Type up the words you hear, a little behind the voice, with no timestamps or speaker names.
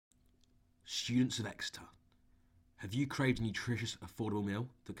Students of Exeter, have you craved a nutritious, affordable meal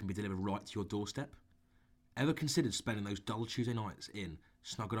that can be delivered right to your doorstep? Ever considered spending those dull Tuesday nights in,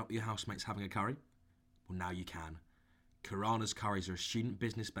 snuggled up with your housemates having a curry? Well, now you can. Kirana's Curries are a student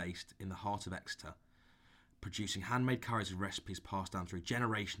business based in the heart of Exeter, producing handmade curries with recipes passed down through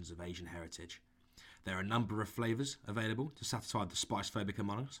generations of Asian heritage. There are a number of flavours available to satisfy the spice-phobic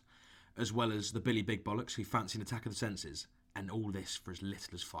among us, as well as the Billy Big Bollocks who fancy an attack of the senses, and all this for as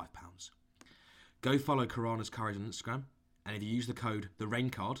little as £5. Go follow Kirana's Curries on Instagram, and if you use the code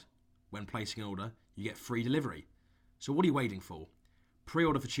TheRainCard when placing an order, you get free delivery. So what are you waiting for?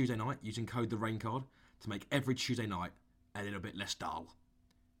 Pre-order for Tuesday night using code TheRainCard to make every Tuesday night a little bit less dull.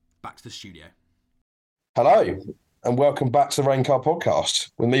 Back to the studio. Hello, and welcome back to the Raincar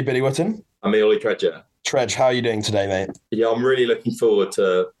podcast with me, Billy Whitton. I'm Ollie Tredger. Tredge, how are you doing today, mate? Yeah, I'm really looking forward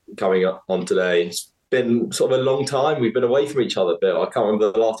to coming up on today. It's been sort of a long time. We've been away from each other, Bill. I can't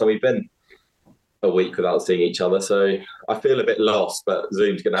remember the last time we've been a week without seeing each other. So I feel a bit lost, but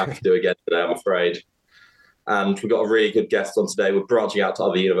Zoom's going to have to do again today, I'm afraid. And we've got a really good guest on today. We're branching out to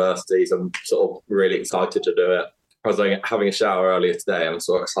other universities. I'm sort of really excited to do it. I was having a shower earlier today and I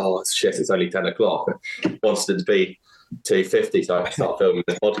thought, oh, shit, it's only 10 o'clock. I wanted it to be 2:50 so I can start filming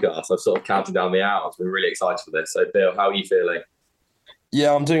this podcast. I've sort of counted down the hours. We're really excited for this. So, Bill, how are you feeling?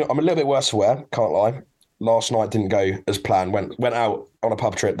 Yeah, I'm a little bit worse for wear, can't lie. Last night didn't go as planned. Went out on a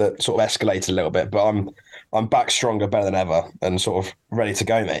pub trip that sort of escalated a little bit, but I'm back stronger, better than ever, and sort of ready to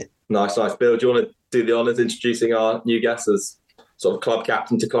go, mate. Nice. Bill, do you want to do the honours introducing our new guest as sort of club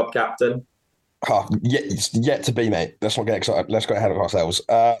captain to club captain? Yet to be, mate. Let's not get excited. Let's go ahead of ourselves.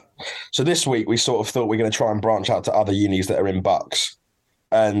 So this week we sort of thought we are going to try and branch out to other unis that are in Bucks,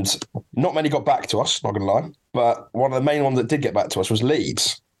 and not many got back to us, not going to lie. But one of the main ones that did get back to us was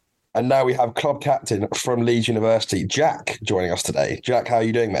Leeds. And now we have club captain from Leeds University, Jack, joining us today. Jack, how are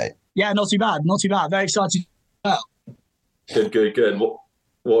you doing, mate? Yeah, not too bad. Very excited. Good. What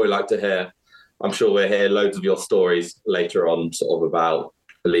we like to hear. I'm sure we'll hear loads of your stories later on, sort of about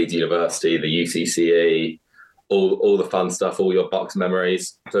Leeds University, the UCCE, all the fun stuff, all your Bucks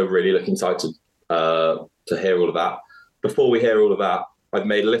memories. So really looking excited to hear all of that. Before we hear all of that, I've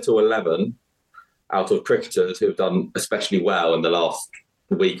made a little 11 out of cricketers who have done especially well in the last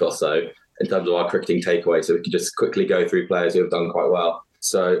week or so in terms of our cricketing takeaway, so we can just quickly go through players who have done quite well.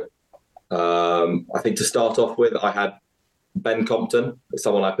 So I think to start off with, I had Ben Compton,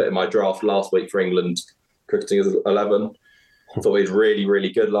 someone I put in my draft last week for England cricketing as 11. I thought he was really,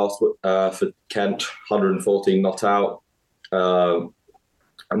 really good last week for Kent, 114 not out. And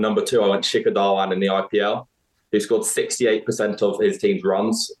number 2, I went Shikhar Dhawan in the IPL, who scored 68% of his team's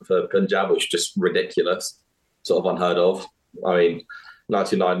runs for Punjab, which is just ridiculous, sort of unheard of. I mean,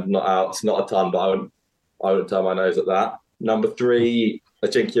 99 not out, it's not a ton, but I wouldn't turn my nose at that. Number 3,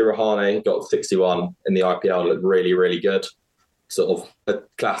 Ajinkya Rahane got 61 in the IPL, looked really, really good. Sort of a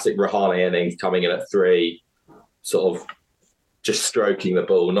classic Rahane innings, coming in at 3, sort of just stroking the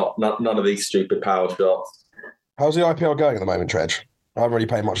ball, none of these stupid power shots. How's the IPL going at the moment, Tredge? I haven't really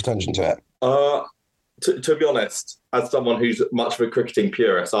paid much attention to it. To be honest, as someone who's much of a cricketing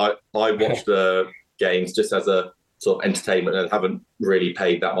purist, I watch the games just as a sort of entertainment and haven't really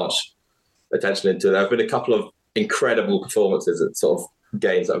paid that much attention into it. There have been a couple of incredible performances at sort of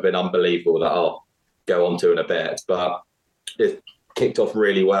games that have been unbelievable that I'll go on to in a bit, but it kicked off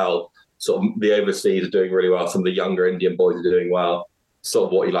really well. Sort of the overseas are doing really well. Some of the younger Indian boys are doing well. Sort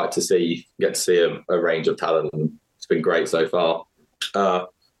of what you like to see. You get to see a range of talent, and it's been great so far.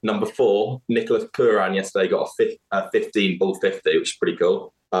 Number 4, Nicholas Pooran yesterday got a 15 ball 50, which is pretty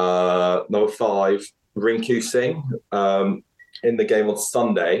cool. Number 5, Rinku Singh in the game on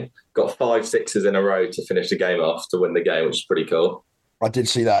Sunday got 5 sixes in a row to finish the game off to win the game, which is pretty cool. I did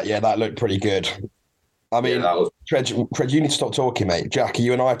see that. Yeah, that looked pretty good. I mean, Tredge, you need to stop talking, mate. Jack, are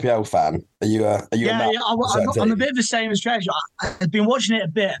you an IPL fan? Are you? I'm a bit of the same as Tredge. I've been watching it a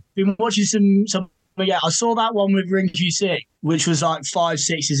bit. Been watching some. But yeah, I saw that one with Rinku Singh, which was like 5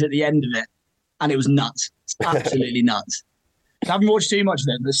 sixes at the end of it, and it was nuts. It's absolutely nuts. I haven't watched too much of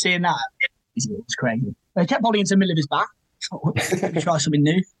them, but seeing that, it was crazy. They kept holding into the middle of his back. Try something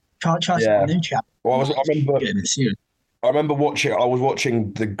new. Try something new, chap. Well, I remember watching. I was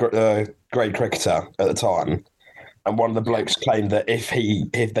watching the grade cricketer at the time, and one of the blokes claimed that if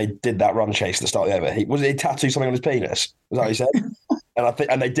they did that run chase at the start of the over, he tattooed something on his penis. Was that what he said?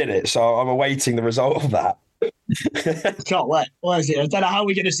 And they did it. So I'm awaiting the result of that. Can't wait. What is it? I don't know how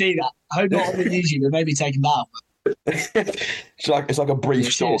we're going to see that. I hope not on the YouTube, but maybe taking that. It's like a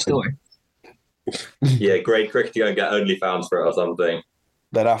brief story. Yeah, grade cricket, you go and get OnlyFans for it or something.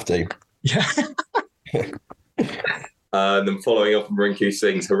 They'd have to. Yeah. Then following up from Rinku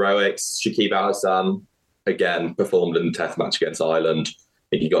Singh's heroics, Shakib Al Hassan again performed in the test match against Ireland. I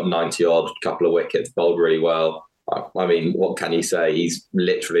think he got 90 odd, couple of wickets, bowled really well. I mean, what can you say? He's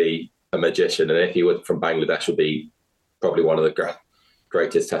literally a magician, and if he were from Bangladesh, would be probably one of the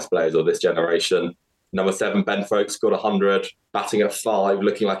greatest test players of this generation. Number 7, Ben Foakes scored 100, batting at 5,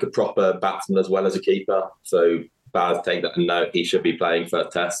 looking like a proper batsman as well as a keeper. So Baz, take that and note, he should be playing for a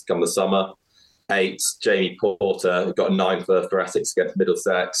test come the summer. 8, Jamie Porter got a 9 for Essex against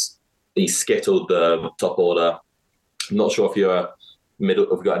Middlesex. He skittled the top order. I'm not sure if if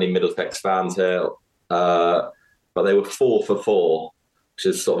we've got any Middlesex fans here, but they were 4 for 4, which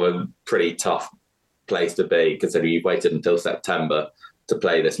is sort of a pretty tough place to be, considering you've waited until September to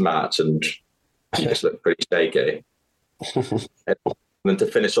play this match, and it just looked pretty shaky. And then to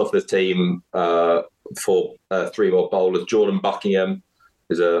finish off this team, for 3 more bowlers, Jordan Buckingham,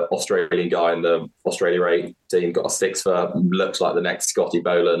 who's an Australian guy in the Australia A team, got a 6 for, looks like the next Scotty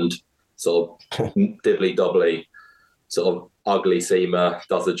Boland, sort of dibbly-dobbly, sort of ugly seamer,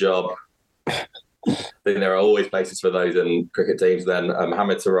 does the job. I think there are always places for those in cricket teams. Then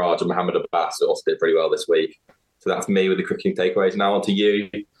Mohammad Siraj and Mohammad Abbas also did pretty well this week. So that's me with the cricketing takeaways. Now on to you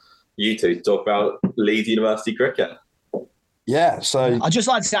two, to talk about Leeds University cricket. Yeah, so I'd just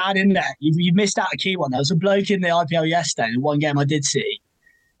like to add in there, you missed out a key one. There was a bloke in the IPL yesterday, the one game I did see,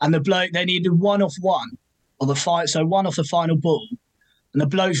 and the bloke, they needed one off the final ball, and the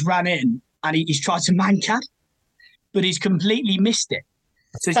bloke's ran in and he's tried to mancad, but he's completely missed it.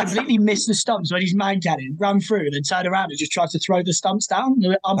 So he's completely missed the stumps when he's mancading, ran through and then turned around and just tried to throw the stumps down.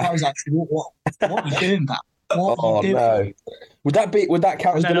 The umpire was like, what are you doing, pal? What are you doing? No. Would that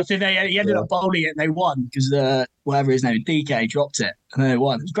count as? I think he ended up bowling it and they won because whatever his name, DK, dropped it and they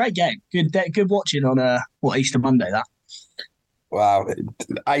won. It was a great game. Good watching on Easter Monday. That. Wow,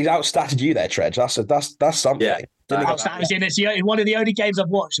 he's outstatted you there, Tredge. That's something. Yeah. It's one of the only games I've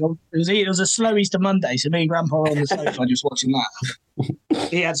watched. It was a slow Easter Monday, so me and Grandpa were on the sofa just watching that.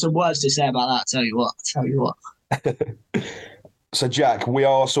 He had some words to say about that. Tell you what. So, Jack, we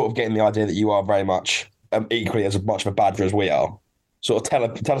are sort of getting the idea that you are very much equally as much of a badger as we are. Sort of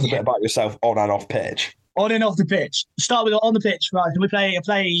tell us a bit about yourself on and off pitch. On and off the pitch. Start with on the pitch, right? We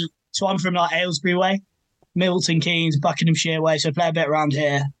play. So I'm from like Aylesbury way, Milton Keynes, Buckinghamshire way. So I play a bit around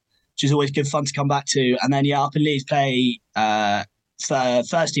here, which is always good fun to come back to. And then up in Leeds, play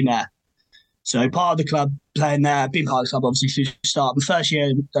first team there. So part of the club, playing there, been part of the club obviously through the start. The first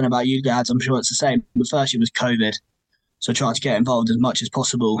year, don't know about you guys, I'm sure it's the same. The first year was COVID. So I tried to get involved as much as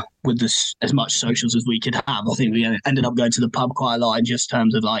possible with this, as much socials as we could have. I think we ended up going to the pub quite a lot in just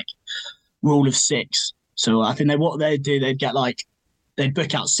terms of like rule of 6. So I think what they'd do, they'd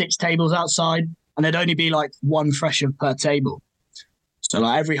book out 6 tables outside and there'd only be like 1 fresher per table. So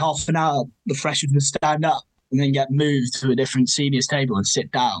like every half an hour, the freshers would stand up and then get moved to a different seniors table and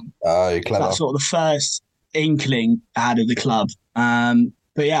sit down. Oh, clever. That's sort of the first inkling I had of the club.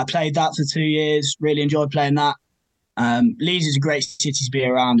 But yeah, I played that for 2 years. Really enjoyed playing that. Leeds is a great city to be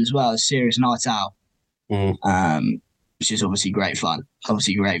around as well. It's a serious night out, which is obviously great fun.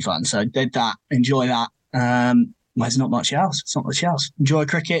 So I did that, enjoy that. There's not much else. It's not much else. Enjoy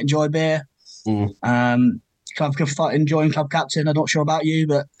cricket, enjoy beer. Enjoying club captain. I'm not sure about you,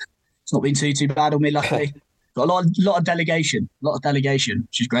 but it's not been too bad on me, luckily. Got a lot of delegation,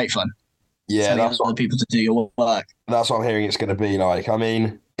 which is great fun. Yeah, that's other people to do your work. That's what I'm hearing it's going to be like. I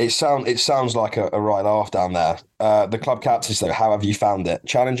mean, it sounds like a right laugh down there. The club captaincy, though, how have you found it?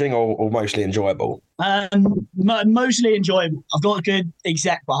 Challenging or mostly enjoyable? Mostly enjoyable. I've got a good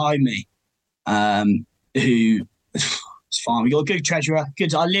exec behind me, who it's fine. We got a good treasurer.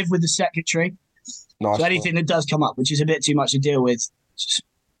 Good. I live with the secretary. Nice. So anything that does come up, which is a bit too much to deal with, just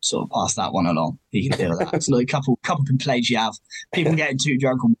sort of pass that one along. You can deal with that. It's like a couple complaints you have. People getting too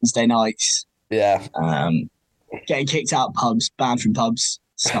drunk on Wednesday nights. Yeah. Getting kicked out of pubs, banned from pubs,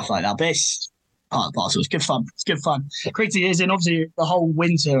 stuff like that. But it's part of the parcel. It's good fun. Cricket is in obviously the whole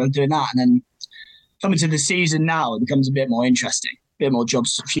winter of doing that, and then coming to the season now, it becomes a bit more interesting. A few more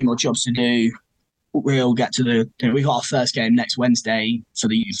jobs to do. We'll get to we got our first game next Wednesday.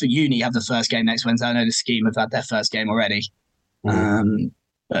 For uni, have the first game next Wednesday. I know the scheme have had their first game already.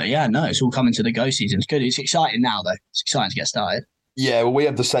 But yeah, no, it's all coming to the go season. It's good. It's exciting now, though. It's exciting to get started. Yeah, well, we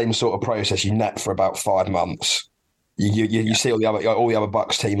had the same sort of process. You net for about 5 months. You see all the other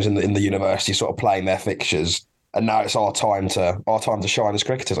Bucks teams in the university sort of playing their fixtures, and now it's our time to shine as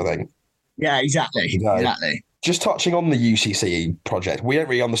cricketers, I think. Yeah, exactly. Exactly. Just touching on the UCCE project, we don't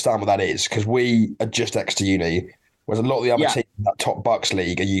really understand what that is because we are just extra uni, whereas a lot of the other teams in that top Bucks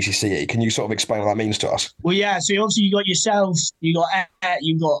league are UCCE. Can you sort of explain what that means to us? Well, yeah. So obviously you got yourselves, you got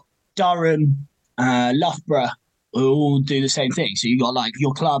Durham, Loughborough, all do the same thing. So you got like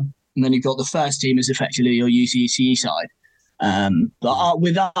your club, and then you've got the first team is effectively your UCCE side. But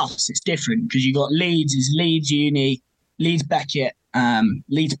with us, it's different because you got Leeds is Leeds Uni, Leeds Beckett,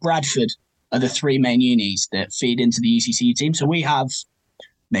 Leeds Bradford are the three main unis that feed into the UCCE team. So we have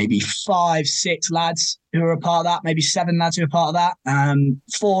maybe 5, 6 lads who are a part of that, maybe 7 lads who are part of that.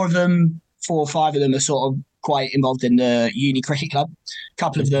 4 or 5 of them are sort of quite involved in the uni cricket club. A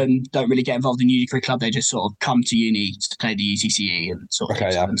couple of them don't really get involved in uni cricket club. They just sort of come to uni to play the UCCE and sort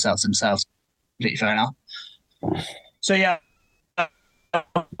of themselves. Completely fair enough. So yeah,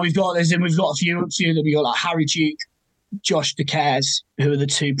 we've got a few of them. We've got like Harry Duke, Josh DeCares, who are the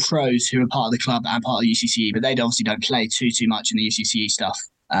 2 pros who are part of the club and part of the UCCE, but they obviously don't play too much in the UCCE stuff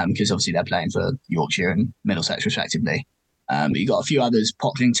because obviously they're playing for Yorkshire and Middlesex respectively. But you've got a few others,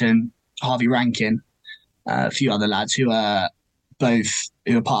 Pocklington, Harvey Rankin, a few other lads who are part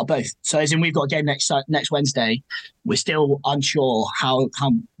of both. So as in we've got a game next Wednesday. We're still unsure how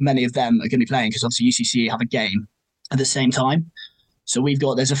many of them are going to be playing because obviously UCCE have a game at the same time. So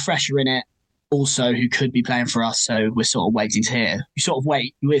there's a fresher in it also who could be playing for us. So we're sort of waiting to hear. We sort of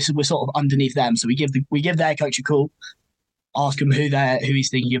wait. We're sort of underneath them. So we give their coach a call, ask him who he's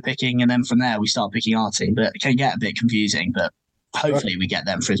thinking of picking, and then from there we start picking our team. But it can get a bit confusing. But hopefully we get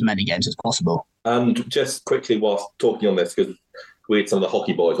them for as many games as possible. And just quickly, whilst talking on this, because we had some of the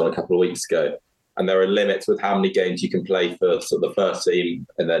hockey boys on a couple of weeks ago, and there are limits with how many games you can play for sort of the first team,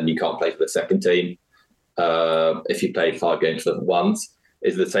 and then you can't play for the second team if you played 5 games for once.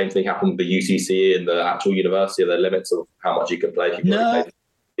 Is the same thing happen with the UCCE and the actual university? Are there limits of how much you can play if you've already played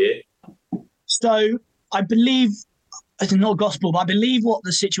this year? So I believe, it's not gospel, but I believe what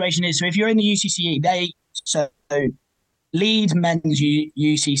the situation is. So if you're in the UCCE, Leeds men's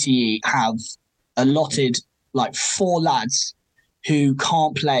UCCE have allotted like 4 lads who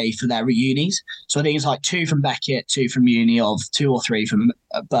can't play for their unis. So I think it's like 2 from Beckett, 2 from uni of 2 or 3 from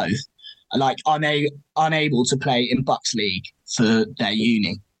both. Like unable to play in Bucks League for their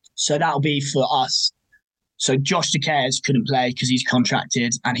uni. So that'll be for us. So Josh DeCares couldn't play because he's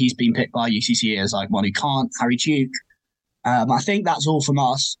contracted and he's been picked by UCCE as like one who can't. Harry Duke. I think that's all from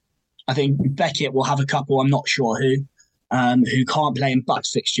us. I think Beckett will have a couple, I'm not sure who can't play in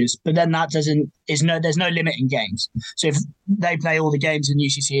Bucks fixtures. But then there's no limit in games. So if they play all the games in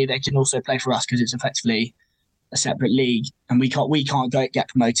UCCE, they can also play for us because it's effectively a separate league and we can't get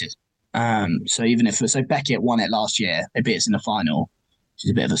promoted. So Beckett won it last year. They beat us in the final, which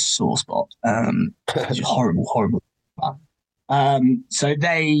is a bit of a sore spot. Which is horrible. So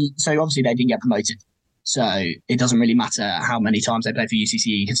obviously they didn't get promoted. So it doesn't really matter how many times they play for UCCE.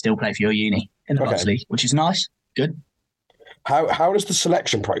 You can still play for your uni in the Bucks League, which is nice. Good. How does the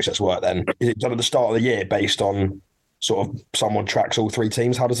selection process work then? Is it done at the start of the year based on sort of someone tracks all 3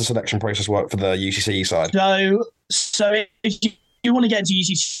 teams? How does the selection process work for the UCCE side? So if you want to get into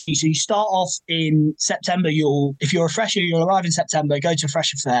UCCE, so you start off in September. If you're a fresher, you'll arrive in September, go to a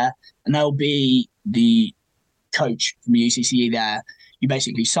fresher fair, and there'll be the coach from the UCCE there. You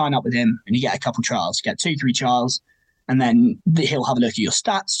basically sign up with him and you get a couple trials. You get 2-3 trials, and then he'll have a look at your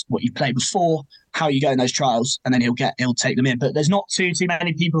stats, what you've played before, how you go in those trials, and then he'll take them in. But there's not too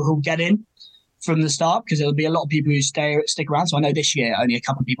many people who'll get in from the start because there'll be a lot of people who stick around. So I know this year only a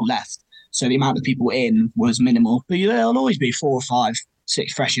couple of people left. So the amount of people in was minimal. But there'll always be 4 or 5,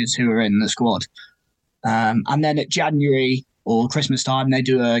 6 freshers who are in the squad. And then at January or Christmas time, they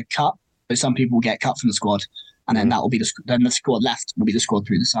do a cut. But some people get cut from the squad. And then that will be the squad left will be the squad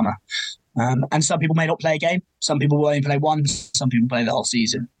through the summer. And some people may not play a game. Some people will only play one. Some people play the whole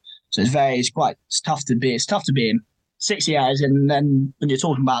season. So it's tough to be. It's tough to be in 6 years. And then when you're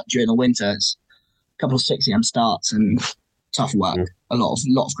talking about during the winter, it's a couple of 6 a.m. starts and tough work. A lot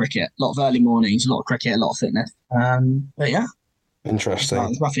of cricket, a lot of early mornings, a lot of cricket, a lot of fitness. But yeah, interesting.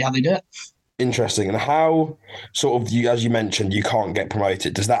 That's roughly how they do it. Interesting. And how sort of as you mentioned, you can't get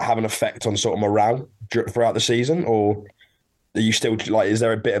promoted. Does that have an effect on sort of morale throughout the season, or are you still is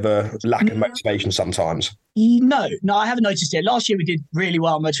there a bit of a lack of motivation sometimes? No, I haven't noticed it. Last year we did really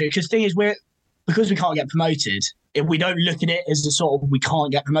well motivated because the thing is because we can't get promoted. If we don't look at it as a sort of we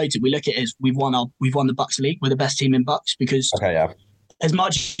can't get promoted, we look at it as we've won the Bucks League. We're the best team in Bucks because as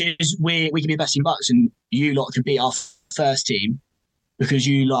much as we can be the best team in Bucks and you lot could beat our first team because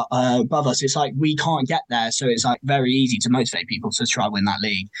you lot above us, it's like we can't get there. So it's like very easy to motivate people to try and win that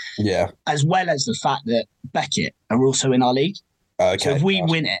league. Yeah. As well as the fact that Beckett are also in our league. Okay. So if we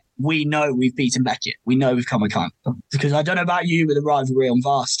win it, we know we've beaten Beckett. We know we've come a cunt. Because I don't know about you with the rivalry on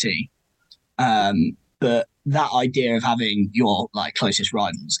varsity, but that idea of having your closest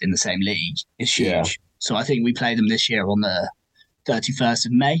rivals in the same league is huge. Yeah. So I think we play them this year on the 31st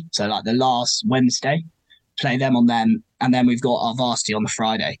of May. So the last Wednesday, play them on them, and then we've got our varsity on the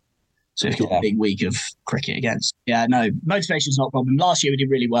Friday. So we've got a big week of cricket against. Yeah, no, motivation's not a problem. Last year we did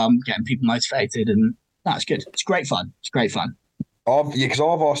really well getting people motivated, and that's good. It's great fun. Because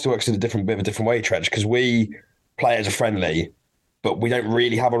our varsity works in a bit of a different way, Trench, because we play as a friendly, but we don't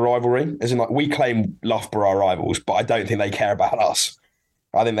really have a rivalry. As in, like, we claim Loughborough our rivals, but I don't think they care about us.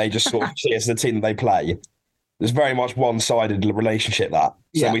 I think they just sort of see us as the team that they play. There's very much one-sided relationship that.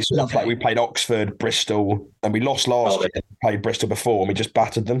 So we played Oxford, Bristol, and we lost last year. Played Bristol before, and we just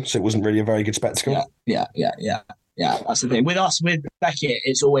battered them. So it wasn't really a very good spectacle. Yeah. That's the thing with us. With Beckett,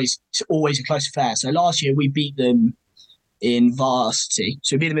 it's always a close affair. So last year we beat them in varsity.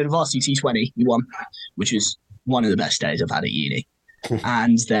 So we beat them in varsity T20. We won, which was one of the best days I've had at uni.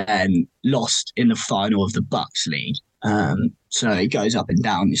 And then lost in the final of the Bucks League. So it goes up and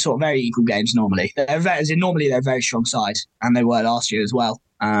down. It's sort of very equal games normally. Normally they're a very strong side, and they were last year as well.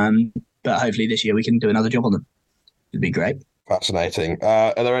 But hopefully this year we can do another job on them. It'd be great. Fascinating.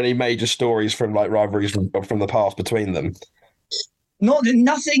 Are there any major stories from like rivalries from the past between them? Nothing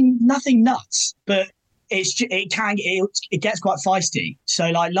nuts, but it gets quite feisty. So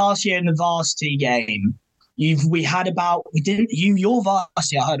like last year in the varsity game, your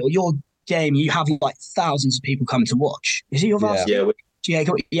varsity I heard, or your game, you have like thousands of people coming to watch. Is it your varsity?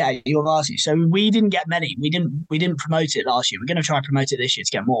 Yeah, your varsity. So we didn't get many. We didn't promote it last year. We're going to try and promote it this year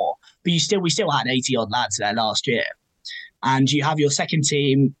to get more. But we still had 80 odd lads there last year. And you have your second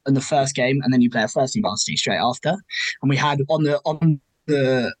team in the first game, and then you play a first team varsity straight after. And we had in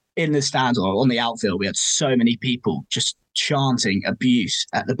the stands or on the outfield, we had so many people just chanting abuse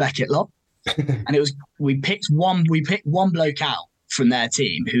at the Beckett lot. And we picked one bloke out from their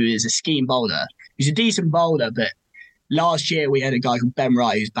team who is a scheme bowler. He's a decent bowler, but last year we had a guy called Ben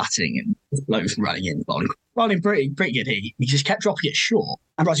Wright who's batting, and the bloke was running in, bowling pretty good. He just kept dropping it short,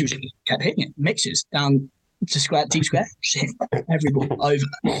 and Bryce kept hitting it, mixes down to square, deep square, every ball over.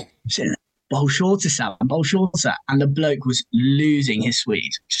 Bowl shorter, Sam, bowl shorter. And the bloke was losing his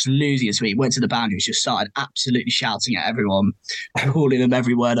speed. Went to the boundaries, just started absolutely shouting at everyone, calling them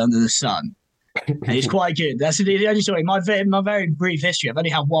every word under the sun. And it's quite good. That's the only story. My very brief history, I've only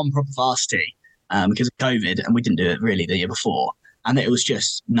had one proper varsity because of COVID, and we didn't do it really the year before. And it was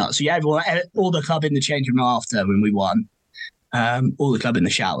just nuts. So yeah, all the club in the change room after when we won, all the club in the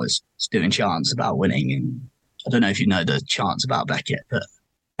showers doing chants about winning. And I don't know if you know the chants about Beckett, but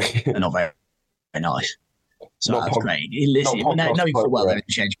they're not very nice. So that's great. Listen, no, well, they're in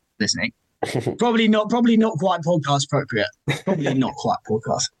the change room listening. Probably not quite podcast appropriate. Probably not quite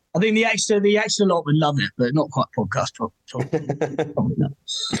podcast. I think the extra lot would love it, but not quite podcast. Probably not.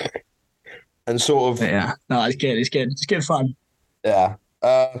 And sort of, but yeah, no, it's good. It's good fun. Yeah.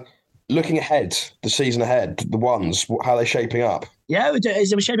 Looking ahead, the season ahead, the ones, how are they shaping up? Yeah,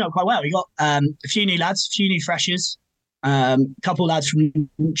 we're shaping up quite well. We got a few new lads, a few new freshers, couple lads from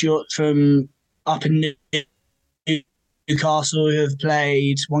up in Newcastle who have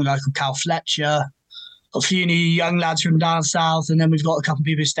played. One guy called Cal Fletcher. A few new young lads from down south, and then we've got a couple of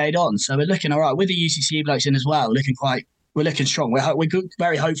people who stayed on. So we're looking all right with the UCC blokes in as well. We're looking strong. We're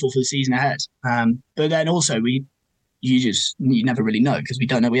very hopeful for the season ahead. But then also you never really know because we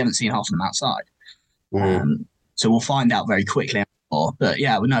don't know. We haven't seen half of them outside. So we'll find out very quickly. But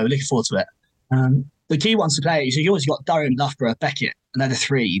yeah, we're looking forward to it. The key ones to play. So you always got Durham, Loughborough, Beckett, and they're the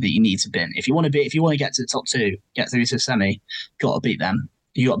three that you need to beat. If you want to get to the top two, get through to the semi, got to beat them.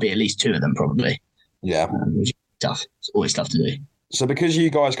 You got to beat at least two of them probably. Yeah. Which is tough. It's always tough to do. So because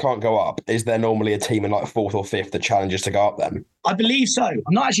you guys can't go up, is there normally a team in like fourth or fifth that challenges to go up then? I believe so. I'm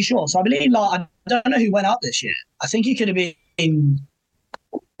not actually sure. So I believe I don't know who went up this year. I think it could have been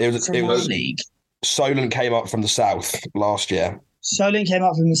it was league. Solent came up from the south last year. Solent came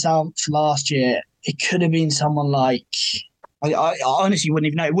up from the south last year. It could have been someone like I honestly wouldn't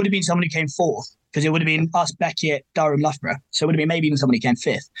even know. It would have been someone who came fourth. Because it would have been us, Beckett, Durham, Loughborough. So it would have been maybe even somebody came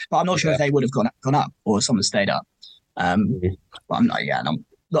fifth. But I'm not sure if they would have gone up or someone stayed up. But I'm not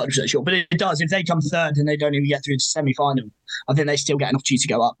sure. But it does. If they come third and they don't even get through to semi-final, I think they still get an opportunity to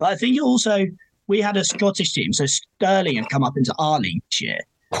go up. But I think also we had a Scottish team. So Stirling have come up into our league this year,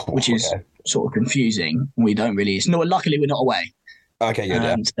 which is sort of confusing. We don't really. Luckily, we're not away. Okay,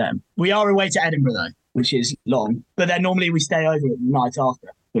 yeah. We are away to Edinburgh, though, which is long. But then normally we stay over the night after.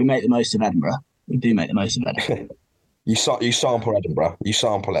 We make the most of Edinburgh. We do make the most of it. You sample Edinburgh. You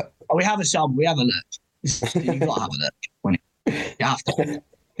sample it. Oh, we have a sample. We have a look. You've got to have a look. You have to. I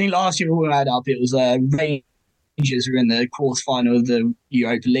think last year when we had up, it was Rangers were in the quarterfinal of the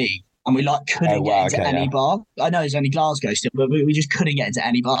Europa League, and we couldn't get into any bar. I know it's only Glasgow still, but we just couldn't get into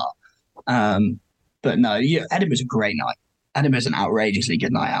any bar. But no, Edinburgh's a great night. Edinburgh's an outrageously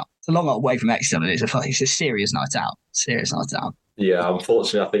good night out. It's a long way from Exeter, but it's a serious night out. Serious night out. Yeah,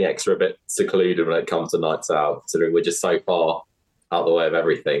 unfortunately, I think Exeter are a bit secluded when it comes to nights out, considering we're just so far out the way of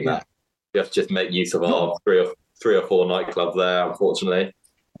everything that we have to just make use of our three or four nightclubs there, unfortunately.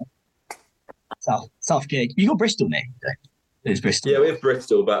 Tough gig. You got Bristol, Nick? It's Bristol. Yeah, we have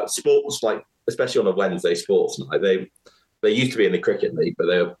Bristol, but sports, like especially on a Wednesday sports night, they used to be in the cricket league, but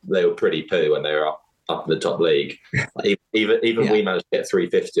they were pretty poo when they were up in the top league. Like, even we managed to get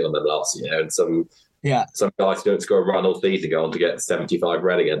 350 on them last year, and some guys who don't score a run all season go on to get 75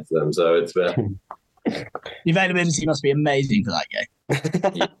 red against them. So it's the availability must be amazing for that game.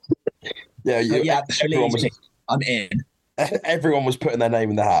 I'm in. Everyone was putting their name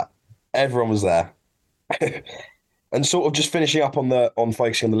in the hat. Everyone was there. And sort of just finishing up on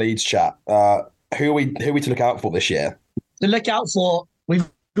focusing on the Leeds chat. Who are we to look out for this year? To look out for, we've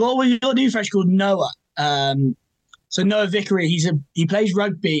got a new fresh called Noah. So Noah Vickery, he plays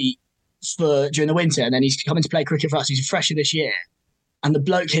rugby during the winter, and then he's coming to play cricket for us. He's a fresher this year, and the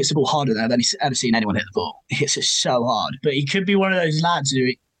bloke hits the ball harder than I've ever seen anyone hit the ball. He hits it so hard, but he could be one of those lads who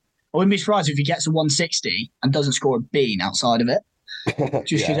I wouldn't be surprised if he gets a 160 and doesn't score a bean outside of it.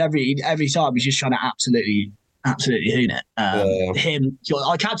 Just because every time he's just trying to absolutely hoon it. Him,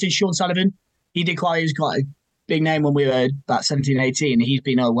 our captain Sean Sullivan, he was quite a big name when we were about 17, 18. He's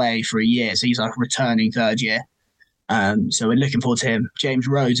been away for a year, so he's like returning third year. So we're looking forward to him. James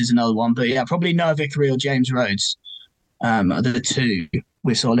Rhodes is another one, but yeah, probably Noah Vickery or James Rhodes are the two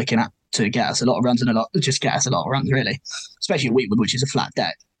we're sort of looking at to get us a lot of runs really, especially at Wheatwood, which is a flat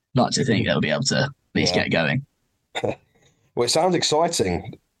deck. I'd like to think they'll be able to at least get going. Well, it sounds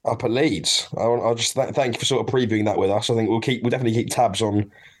exciting up at Leeds. I'll just thank you for sort of previewing that with us. I think we'll definitely keep tabs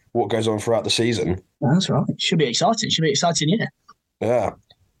on what goes on throughout the season. That's right. Should be exciting. Should be exciting, yeah. Yeah.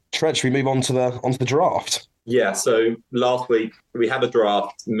 Tread, should we move on to the draft? Yeah, so last week we had a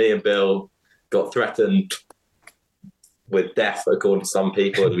draft. Me and Bill got threatened with death, according to some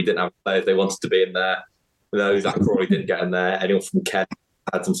people, and we didn't have players they wanted to be in there. Zach Crawley didn't get in there. Anyone from Kent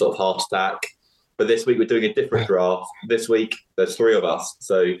had some sort of heart attack. But this week we're doing a different draft. This week there's three of us.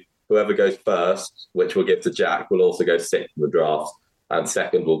 So whoever goes first, which we'll give to Jack, will also go sixth in the draft. And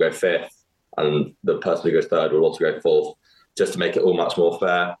second will go fifth. And the person who goes third will also go fourth, just to make it all much more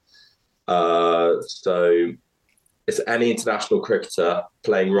fair. So it's any international cricketer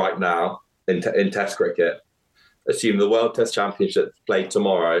playing right now in Test cricket. Assume the World Test Championship played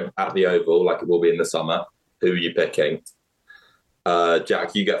tomorrow at the Oval, like it will be in the summer. Who are you picking?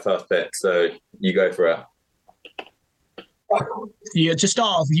 Jack, you get first pick, so you go for it. Yeah, to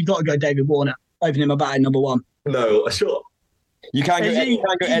start off, you've got to go David Warner. Opening my batting number one. No, sure. You can't go any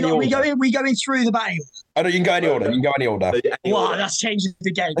order. We going through the batting. Oh no, you can go any order. You can go any order. Wow, that's changing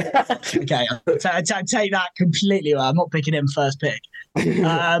the game. Okay, I take that completely away. I'm not picking him first pick.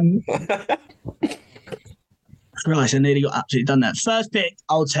 Christ, I nearly got absolutely done that. First pick,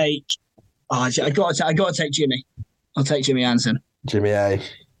 I'll take. I got to take Jimmy. I'll take Jimmy Anderson. Jimmy A. Are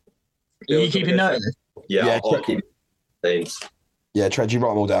you keeping note of this? Yeah, I'll keep things. Yeah, Tread, you write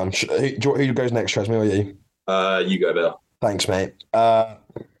them all down. Who goes next, Tread, me or you? You go, Bill. Thanks, mate.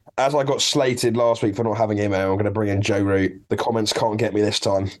 As I got slated last week for not having him, I'm going to bring in Joe Root. The comments can't get me this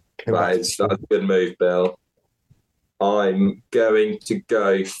time. That's a good move, Bill. I'm going to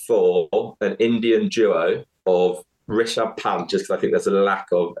go for an Indian duo of Rishabh Pant, just because I think there's a lack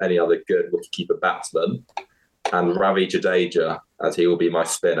of any other good wicketkeeper batsman, and Ravi Jadeja, as he will be my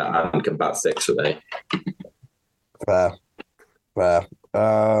spinner and can bat six for me. Fair.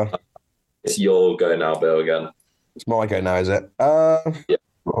 It's your go now, Bill, again. It's my go now, is it? Yeah.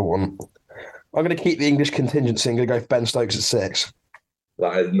 I'm going to keep the English contingency and going to go for Ben Stokes at six.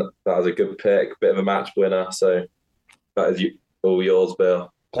 That is a good pick. Bit of a match winner. So that is all yours,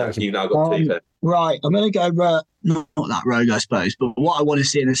 Bill. You've now got two picks. Right. I'm going to go, not that rogue, I suppose, but what I want to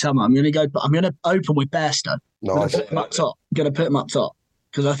see in the summer, I'm going to open with Bairstow. Nice. I'm going to put him up top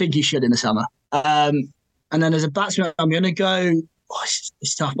because I think he should in the summer. And then as a batsman, I'm going to go,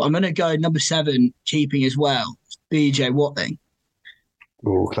 it's tough, but I'm going to go number 7, keeping as well, BJ Watling.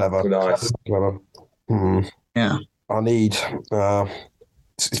 Oh, clever. Nice. Clever. Yeah. I need...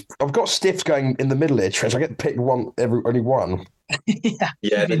 I've got Stiffs going in the middle here, Tresh. I get picked only one.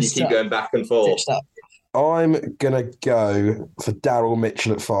 Yeah, then you keep going back and forth. I'm going to go for Daryl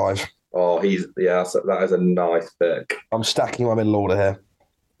Mitchell at 5. Oh, that is a nice pick. I'm stacking my middle order here.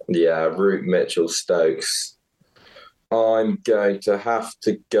 Yeah, Root, Mitchell, Stokes. I'm going to have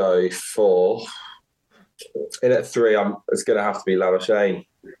to go for... In at 3, it's going to have to be Labuschagne.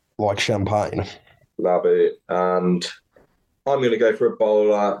 Like champagne. Labu. And I'm going to go for a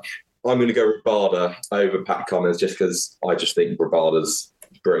bowler I'm going to go Rabada over Pat Cummins just because I just think Rabada's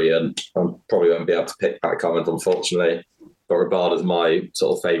brilliant. I probably won't be able to pick Pat Cummins, unfortunately. But Rabada's my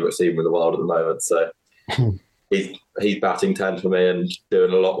sort of favourite seamer in the world at the moment. So he's batting 10 for me and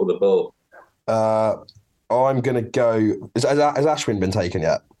doing a lot with the ball. I'm going to go... Has Ashwin been taken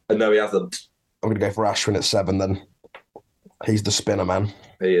yet? No, he hasn't. I'm going to go for Ashwin at 7 then. He's the spinner, man.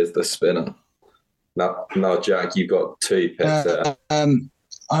 He is the spinner. Now, Jack, you've got 2 picks there. I'm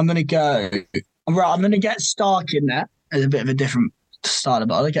going to go... Right, I'm going to get Stark in there as a bit of a different starter,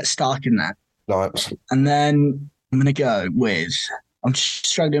 but I'll get Stark in there. Nice. And then I'm going to go with... I'm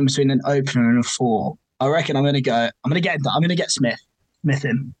struggling between an opener and a 4. I reckon I'm going to get Smith. Smith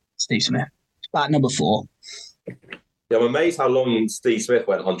in. Steve Smith. About number 4. Yeah, I'm amazed how long Steve Smith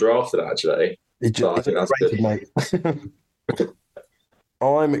went undrafted, actually. I think that's good, mate.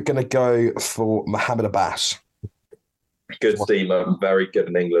 I'm going to go for Mohammed Abbas. Good seamer, very good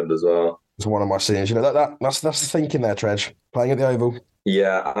in England as well. It's one of my seniors. You know, that's the thinking there, Tredge. Playing at the Oval.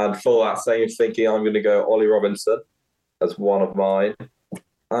 Yeah, and for that same thinking, I'm going to go Ollie Robinson as one of mine.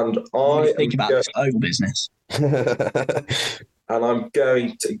 And I think about this Oval business. And I'm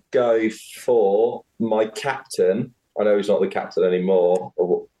going to go for my captain. I know he's not the captain anymore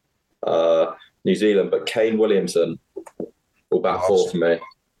of New Zealand, but Kane Williamson will bat 4 for me.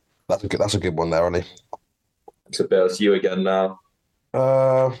 That's a good one there, Ollie. So Bill, it's you again now.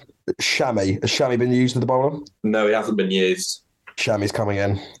 Shami. Has Shami been used as the bowler? No, he hasn't been used. Shami's coming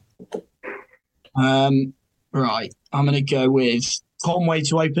in. Right. I'm going to go with Conway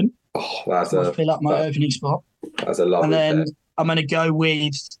to open. Oh, fill up my opening spot. That's a lovely And then pick. I'm going to go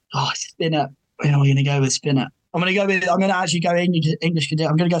with spinner. Where are we going to go with spinner? I'm going to actually go English.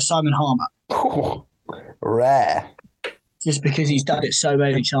 I'm going to go Simon Harmer. Oh, rare. Just because he's done it so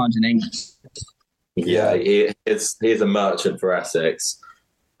many times in England. Yeah, he's a merchant for Essex.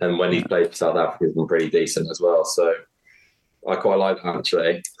 And when he's played for South Africa, he's been pretty decent as well. So I quite like that,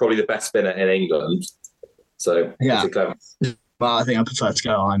 actually. Probably the best spinner in England. So yeah. It's a clever. Well, I think I prefer to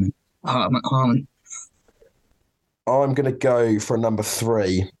go Harman. I'm going to go for a number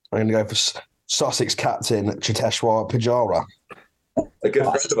 3. I'm going to go for Sussex captain Cheteshwar Pujara. A good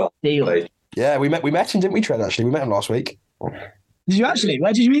friend of ours. Yeah, we met him, didn't we, Trent? Actually, we met him last week. Did you actually?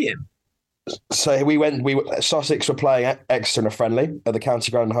 Where did you meet him? So Sussex were playing Exeter in a friendly at the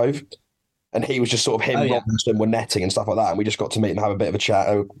County Ground in Hove, and he was just sort of Robinson were netting and stuff like that, and we just got to meet and have a bit of a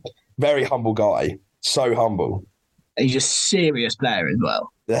chat. Very humble guy, so humble. He's a serious player as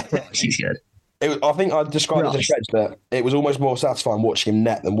well. He's good. I think I described it to Trent that it was almost more satisfying watching him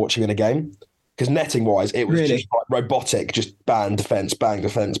net than watching him in a game. Because netting-wise, it was just like robotic, just bang, defence, bang,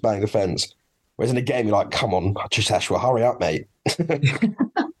 defence, bang, defence. Whereas in a game, you're like, come on, Cheteshwar, hurry up, mate.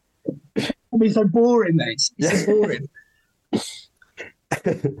 It'll be so boring, mate. It's so boring.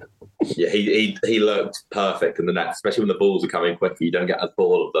 Yeah, he looked perfect in the net, especially when the balls are coming quicker. You don't get a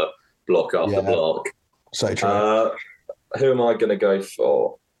ball of the block after block. So true. Who am I going to go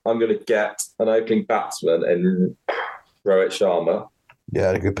for? I'm going to get an opening batsman in Rohit Sharma.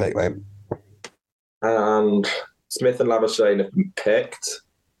 Yeah, a good pick, mate. And Smith and Labuschagne have been picked.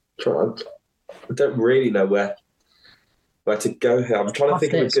 I don't really know where to go here. I'm trying to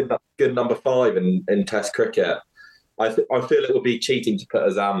think of a good number 5 in Test cricket. I feel it would be cheating to put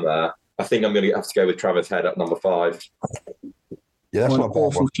Azam there. I think I'm going to have to go with Travis Head at number 5. Yeah, that's not a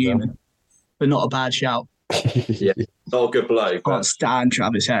bad one. Human, but not a bad shout. Yeah, not a good bloke. Can't stand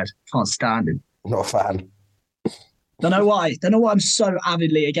Travis Head. Can't stand him. Not a fan. Don't know why. Don't know why I'm so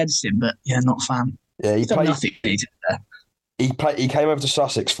avidly against him, but yeah, not a fan. Yeah, he played. Nothing there. He came over to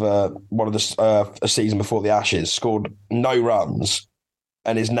Sussex for one of a season before the Ashes, scored no runs,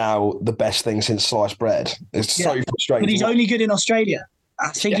 and is now the best thing since sliced bread. It's so frustrating. But he's only good in Australia. I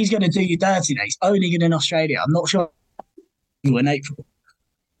think he's going to do you dirty now. He's only good in Australia. I'm not sure in April.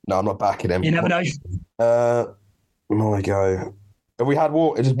 No, I'm not backing him. You never know. My go. Have we had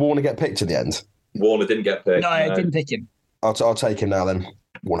Warner? Did Warner get picked in the end? Warner didn't get picked. No, I didn't pick him. I'll take him now then.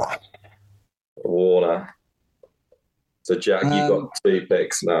 Warner. So, Jack, you've got 2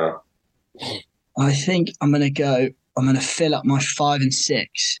 picks now. I think I'm going to fill up my 5 and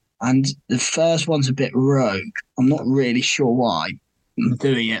 6. And the first one's a bit rogue. I'm not really sure why I'm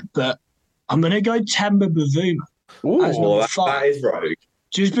doing it, but I'm going to go Temba Bavuma. That is rogue.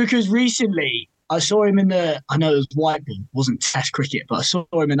 Just because recently I saw him I know it was white ball, it wasn't Test cricket, but I saw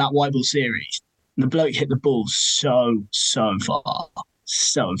him in that white ball series. And the bloke hit the ball so far.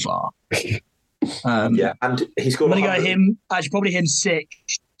 So far. Yeah, and he scored. I'm going to go him. Actually, probably him 6.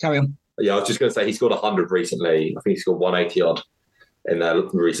 Carry on. Yeah, I was just going to say he scored 100 recently. I think he scored 180 odd in their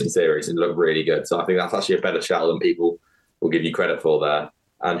recent series and looked really good. So I think that's actually a better shout than people will give you credit for there.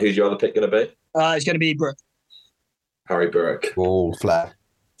 And who's your other pick going to be? It's going to be Brooke. Harry Brook. Oh, flair.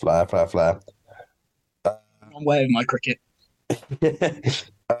 I'm waving my cricket.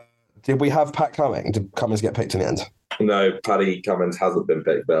 Did we have Pat Cummings? Did Cummings get picked in the end? No, Paddy Cummins hasn't been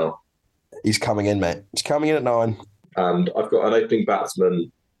picked, Bill. He's coming in, mate. He's coming in at 9. And I've got an opening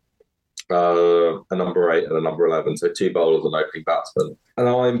batsman, a number 8 and a number 11. So 2 bowlers and opening batsman. And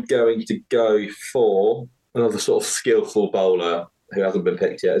I'm going to go for another sort of skillful bowler who hasn't been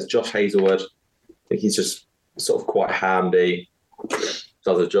picked yet. It's Josh Hazlewood. I think he's just sort of quite handy,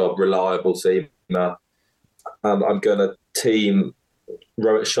 does a job, reliable seamer. And I'm going to team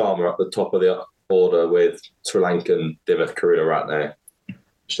Rohit Sharma at the top of the order with Sri Lankan Dimuth Karunaratne. I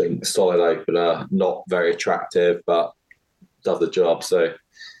think solid opener, not very attractive, but does the job. So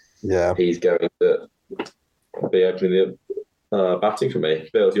yeah, he's going to be opening the batting for me.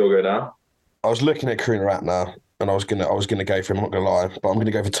 Bill, you're going now. I was looking at Karunaratne and I was gonna go for him. I'm not gonna lie, but I'm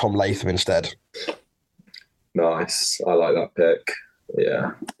gonna go for Tom Latham instead. Nice, I like that pick.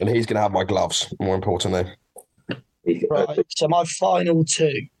 Yeah, and he's gonna have my gloves. More importantly, right. So my final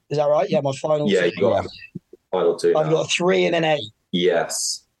 2. Is that right? Yeah, my final 2. Yeah, you got final 2. I've got a 3 and an 8.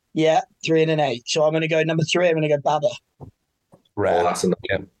 Yes. Yeah, 3 and an 8. So I'm going to go number 3. I'm going to go Babber. Rare. Oh, that's enough.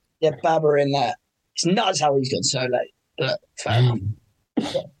 Yeah, Babber in there. It's nuts how he's gone so late, but fair enough.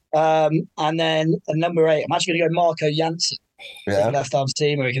 And then at number 8, I'm actually going to go Marco Jansen. Yeah. Left-arm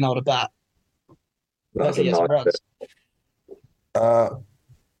seamer, he can hold a bat. That's a nice pick.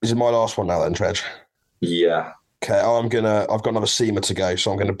 This is my last one now then, Tredge. Yeah. Okay, I've got another seamer to go,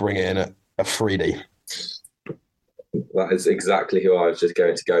 so I'm gonna bring it in at a 3D. That is exactly who I was just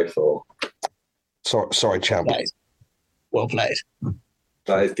going to go for. Sorry, champ. Well played.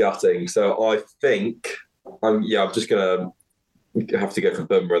 That is gutting. So I think I'm just gonna have to go for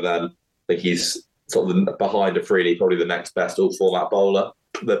Bumrah then. I think he's sort of behind Afridi, probably the next best all-format bowler.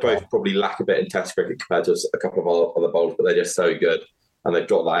 They both probably lack a bit in Test cricket compared to a couple of other bowlers, but they're just so good. And they've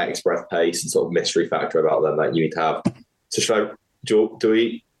got that express pace and sort of mystery factor about them that you need to have. So do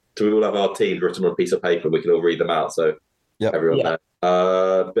we all have our teams written on a piece of paper and we can all read them out? So everyone knows.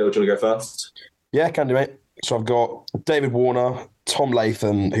 Bill, do you want to go first? Yeah, can do, mate. So I've got David Warner, Tom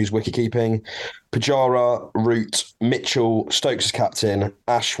Latham, who's wicket-keeping, Pujara, Root, Mitchell, Stokes as captain,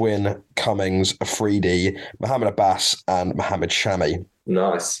 Ashwin, Cummings, Afridi, Mohammed Abbas, and Mohammed Shami.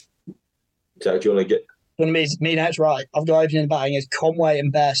 Nice. Jack, do you want to get... Me next, right. I've got opening batting as Conway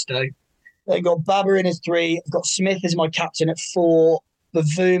and Bairstow. They've got Babber in as 3. I've got Smith as my captain at 4.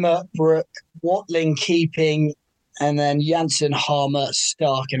 Bavuma, Brook, Watling keeping, and then Jansen, Harmer,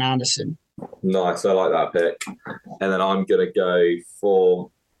 Stark, and Anderson. Nice, I like that pick. And then I'm going to go for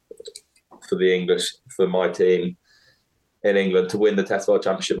the English, for my team in England to win the Test World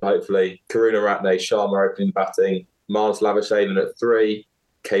Championship, hopefully. Karunaratne, Sharma opening batting, Marnus Lavashane at 3,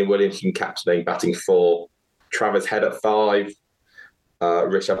 Kane Williamson captaining, batting 4, Travis Head at 5,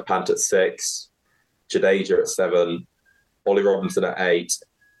 Rishabh Pant at 6, Jadeja at 7, Ollie Robinson at 8,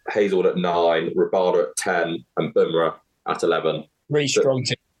 Hazelwood at 9, Rabada at 10, and Bumrah at 11. Really strong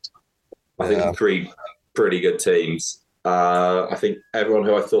team. I think 3 pretty good teams. I think everyone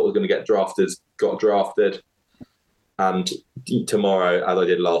who I thought was going to get drafted got drafted. And tomorrow, as I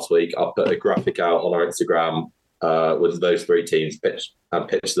did last week, I'll put a graphic out on our Instagram with those 3 teams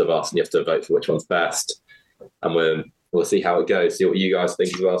pictures of us, and you have to vote for which one's best. And we'll see how it goes, see what you guys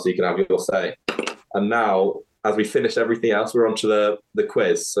think as well, so you can have your say. And now, as we finish everything else, we're on to the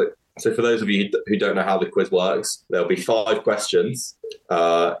quiz. So for those of you who don't know how the quiz works, there'll be 5 questions.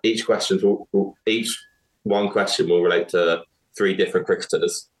 Each one question will relate to 3 different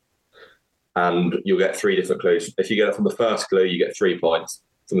cricketers. And you'll get 3 different clues. If you get it from the first clue, you get 3 points.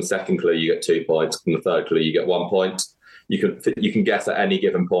 From the second clue, you get 2 points. From the third clue, you get 1 point. You can guess at any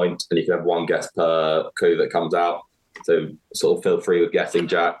given point, and you can have 1 guess per clue that comes out. So sort of feel free with guessing,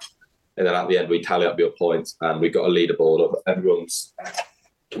 Jack. And then at the end, we tally up your points, and we've got a leaderboard of everyone's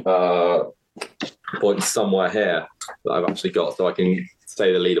points somewhere here that I've actually got, so I can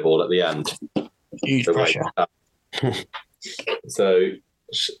say the leaderboard at the end. Huge pressure. So,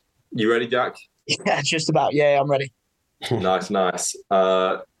 you ready, Jack? Yeah, just about. Yeah, I'm ready. Nice.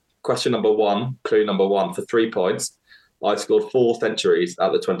 Question number 1, clue number 1 for 3 points. I scored 4 centuries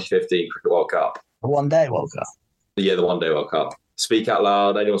at the 2015 Cricket World Cup. The one-day World Cup? Yeah, the one-day World Cup. Speak out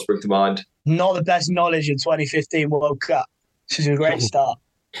loud. Anyone spring to mind? Not the best knowledge of 2015 World Cup. This is a great start.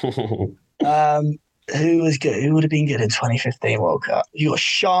 Who was good? Who would have been good in 2015 World Cup? You got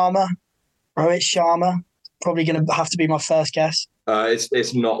Sharma, Rohit Sharma. Probably going to have to be my first guess.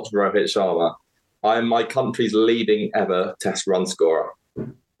 It's not Rohit Sharma. I am my country's leading ever Test run scorer.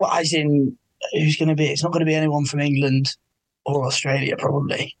 Well, as in, who's going to be? It's not going to be anyone from England. Or Australia,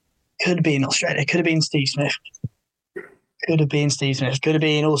 probably. Could have been Australia. Could have been Steve Smith. Could have been Steve Smith. Could have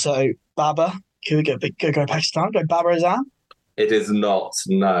been also Babar. Could we go Pakistan? Go Babar Azam? It is not,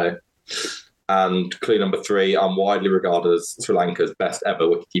 no. And clue number 3, I'm widely regarded as Sri Lanka's best ever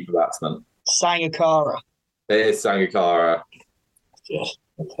wicketkeeper batsman. Sangakkara. It is Sangakkara. Yes.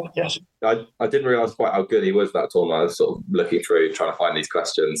 Yes. I didn't realise quite how good he was that tournament. I was sort of looking through, trying to find these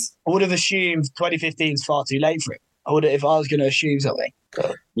questions. I would have assumed 2015 is far too late for him. I would have, if I was going to assume something.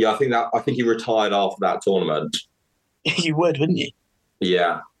 Yeah, I think he retired after that tournament. You would, wouldn't you?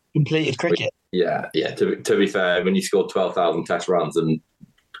 Yeah. Completed cricket. Yeah. To be fair, when you scored 12,000 Test runs and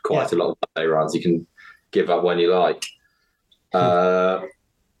quite a lot of day runs, you can give up when you like.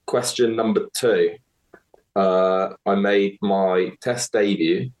 Question number 2. I made my Test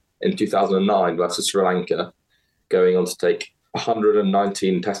debut in 2009 versus Sri Lanka, going on to take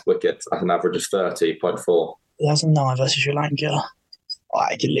 119 Test wickets at an average of 30.4. 2009 versus Sri Lanka.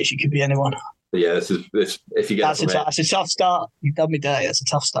 It literally could be anyone. Yeah, this if you get that's a tough start. You've done me dirty. That's a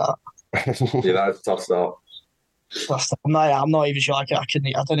tough start. Yeah, that's a tough start. I'm not even sure. I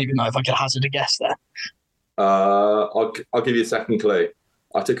don't even know if I could hazard a guess there. I'll give you a second clue.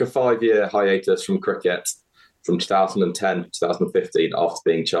 I took a 5-year hiatus from cricket from 2010 to 2015 after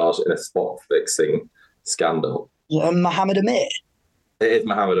being charged in a spot fixing scandal. Mohammed Amir. It is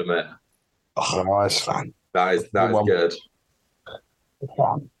Mohammed Amir. Oh, nice. That is good.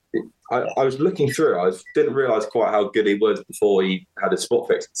 I was looking through. I didn't realise quite how good he was before he had a spot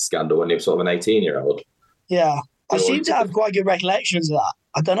fixing scandal when he was sort of an 18-year-old. Yeah, I seem to have quite good recollections of that.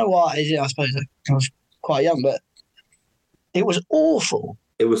 I don't know why. I suppose I was quite young, but it was awful.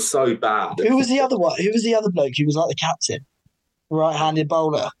 It was so bad. Who was the other one? Who was the other bloke? He was like the captain, right-handed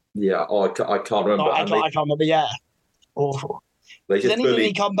bowler. Yeah, I can't remember. I can't remember. Yeah, awful. Then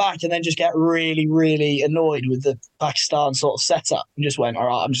he come back and then just get really, really annoyed with the Pakistan sort of setup and just went, all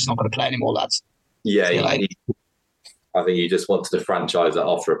right, I'm just not going to play anymore, lads. Yeah, I think he just wanted to franchise it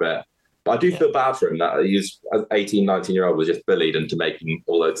off for a bit. But I do feel bad for him that he was, as 18, 19-year-old, was just bullied into making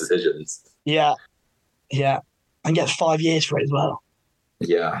all those decisions. Yeah. And gets 5 years for it as well.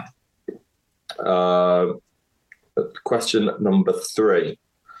 Yeah. Question number 3.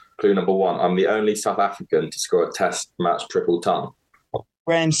 Clue number 1. I'm the only South African to score a Test match triple ton.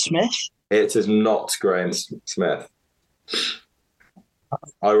 Graham Smith? It is not Graham Smith.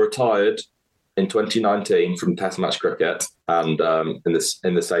 I retired in 2019 from Test match cricket and in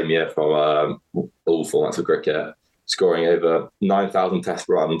the same year from all formats of cricket, scoring over 9,000 Test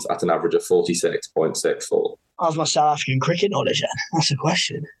runs at an average of 46.64. How's my South African cricket knowledge then? That's a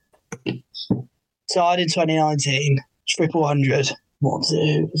question. Retired in 2019, triple 100.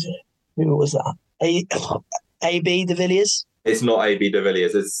 Who was that? AB de Villiers? It's not AB de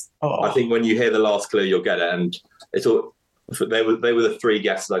Villiers. I think when you hear the last clue, you'll get it. And it's all, they were the 3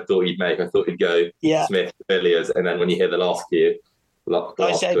 guesses I thought you'd make. I thought you'd go Smith, de Villiers, and then when you hear the last few,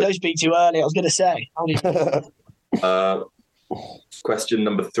 don't speak too early. I was going to say. Question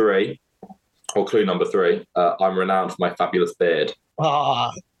number 3, or clue number 3. I'm renowned for my fabulous beard. Hashim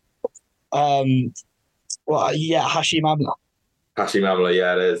Amla. Hashim Amla,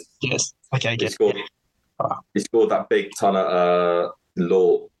 yeah, it is. Yes. Okay, good. He scored that big ton at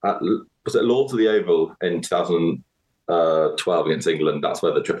Lords of the Oval in 2012 against England. That's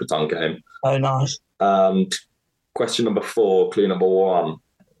where the triple ton came. Oh, nice. And question number 4, clue number 1.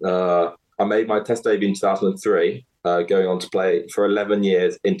 I made my Test debut in 2003, going on to play for 11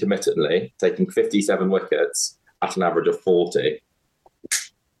 years intermittently, taking 57 wickets at an average of 40.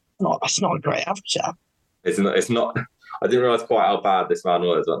 That's not a great average. It's not. I didn't realise quite how bad this man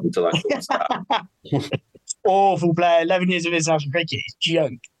was until I thought that. Awful player. 11 years of international cricket.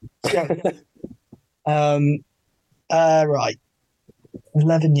 Joke. Right.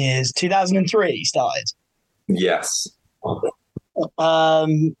 11 years. 2003 he started. Yes. I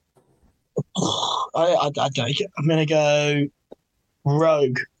don't. I'm gonna go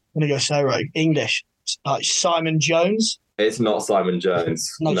rogue. I'm gonna go so rogue. English. Like Simon Jones. It's not Simon Jones.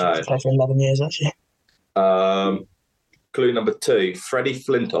 No. Played for 11 years actually. Clue number 2. Freddie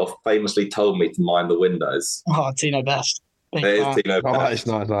Flintoff famously told me to mind the windows. Tino Best. It is Tino Nice.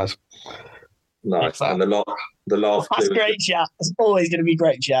 Best. Nice. And the last That's clue. Great chat. It's always going to be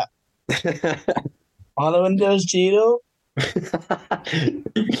great chat. Mind the windows, Tino.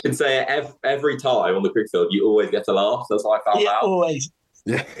 You can say it every time on the cricket field. You always get a laugh. That's how I found out. Always.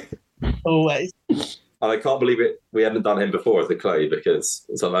 Yeah. Always. And I can't believe it. We hadn't done him before as a clue because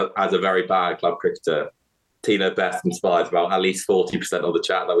as a very bad club cricketer, Tino Best inspires about at least 40% of the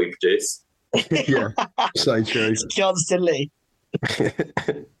chat that we produce. Yeah, so true. Constantly.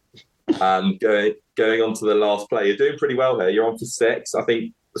 And going on to the last play, you're doing pretty well here. You're on for 6. I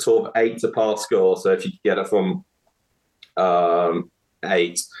think sort of 8 to pass score. So if you get it from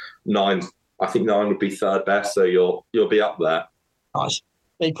 8, 9, I think 9 would be third best. So you'll be up there. Nice.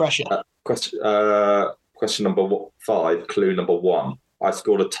 Big pressure. Question number 5, clue number 1. I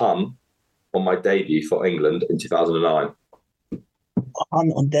scored a ton on my debut for England in 2009.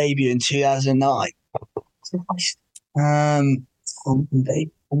 On debut in 2009.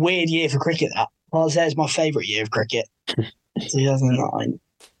 Weird year for cricket, that. Well, there's my favourite year of cricket. 2009.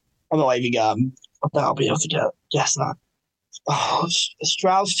 I'm not even going. I'll be able to guess that. Oh,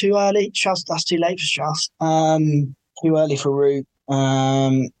 Strauss too early. Strauss, that's too late for Strauss. Too early for Root.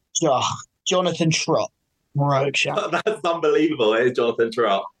 Jonathan Trott. Rogue shot. That's unbelievable. It's Jonathan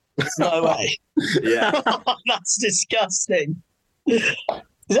Trott. No way. Yeah. That's disgusting. Is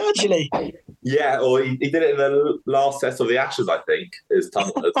it actually? Yeah, or he did it in the last test of the Ashes, I think. His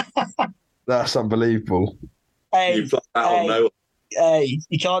tumblers. That's unbelievable. You put that on no one. Hey,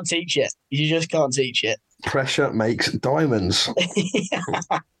 you can't teach it. You just can't teach it. Pressure makes diamonds.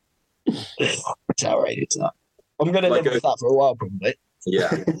 It's outrageous. I'm going to live with that for a while, probably.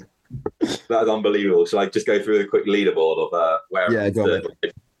 Yeah. That's unbelievable. Shall I just go through the quick leaderboard of where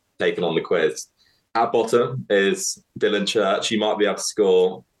taken on the quiz? At bottom is Dylan Church. You might be able to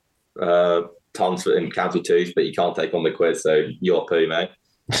score tons in County Twos, but you can't take on the quiz, so you're poo, mate.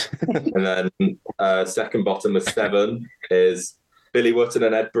 And then second bottom of 7 is Billy Wotton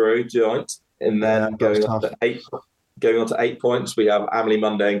and Ed Brew joint. And then going on to 8 points, we have Emily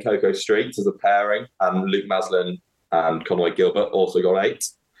Monday and Coco Streets as a pairing, and Luke Maslin and Conway Gilbert also got 8.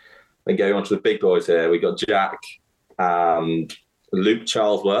 Then going on to the big boys here, we got Jack and Luke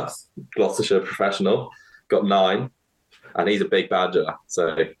Charlesworth, Gloucestershire professional, got 9, and he's a big badger.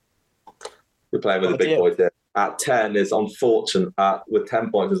 So we're playing with the big boys here. At 10 is with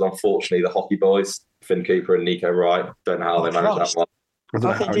 10 points is unfortunately the hockey boys, Finn Cooper and Nico Wright. Don't know how they managed that one.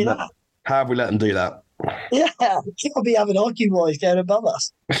 How have we let them do that? Yeah, can't be having hockey boys going above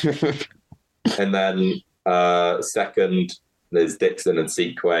us. And then second, there's Dixon and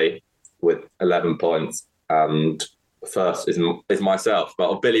Sequay with 11 points. And first is myself.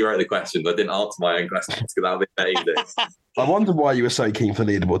 But Billy wrote the questions. I didn't answer my own questions because that would be easy. I wondered why you were so keen for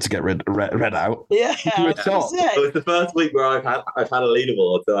the leaderboard to get read out. Yeah, it was the first week where I've had a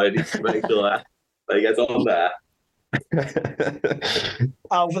leaderboard, so I need to make sure that it gets on there.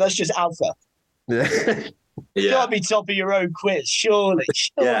 Alpha, that's just alpha. Yeah. You can't be top of your own quiz, surely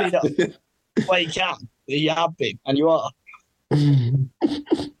not. Well, you can. You have been, and you are.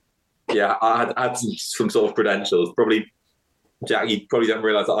 Yeah, I had some sort of credentials. Probably, Jack, you probably don't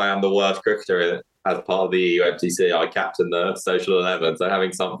realise that I am the worst cricketer as part of the UMTC. I captain the social 11, so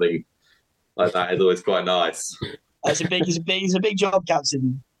having something like that is always quite nice. It's a big job,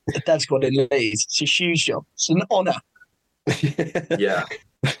 captain the dev squad in Leeds. It's a huge job. It's an honour. Yeah.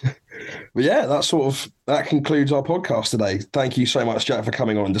 But yeah, that concludes our podcast today. Thank you so much, Jack, for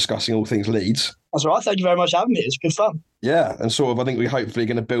coming on and discussing all things Leeds. That's all right. Thank you very much for having me. It's good fun. Yeah, and I think we're hopefully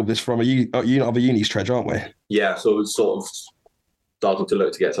going to build this from a unit of a unis Tredge, aren't we? Yeah, so we're sort of starting to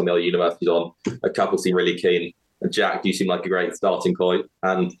look to get some of the other universities on. A couple seem really keen. And Jack, you seem like a great starting point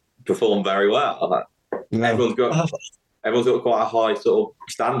and perform very well. Yeah. Everyone's got quite a high sort of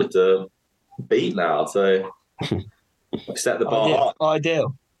standard to beat now, so set the bar high.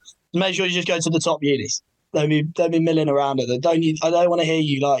 Ideal. Make sure you just go to the top unis. Don't be milling around at them. I don't want to hear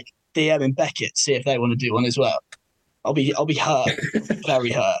you like DMing Beckett, see if they want to do one as well. I'll be hurt,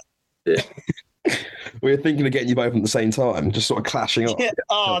 very hurt. Yeah. We were thinking of getting you both at the same time, just sort of clashing up. Yeah.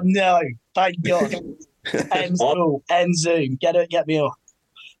 Oh no! Thank God. End Zoom. Get me off.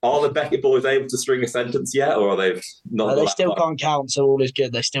 Are the Beckett boys able to string a sentence yet, or are they not? No, they still can't count, so all is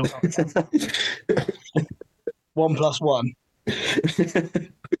good. They still can't count. 1 + 1.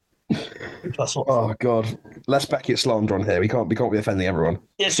 Oh God, less Beckett slander on here. We can't be offending everyone.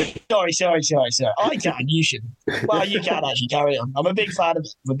 Yeah, sorry. I can. You should. Well, you can actually carry on. I'm a big fan of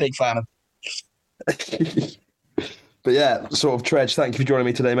it. But yeah, sort of Tredge, thank you for joining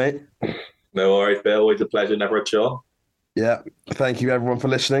me today, mate. No worries, Bill. Always a pleasure. Never a chore. Yeah, thank you everyone for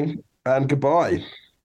listening, and goodbye.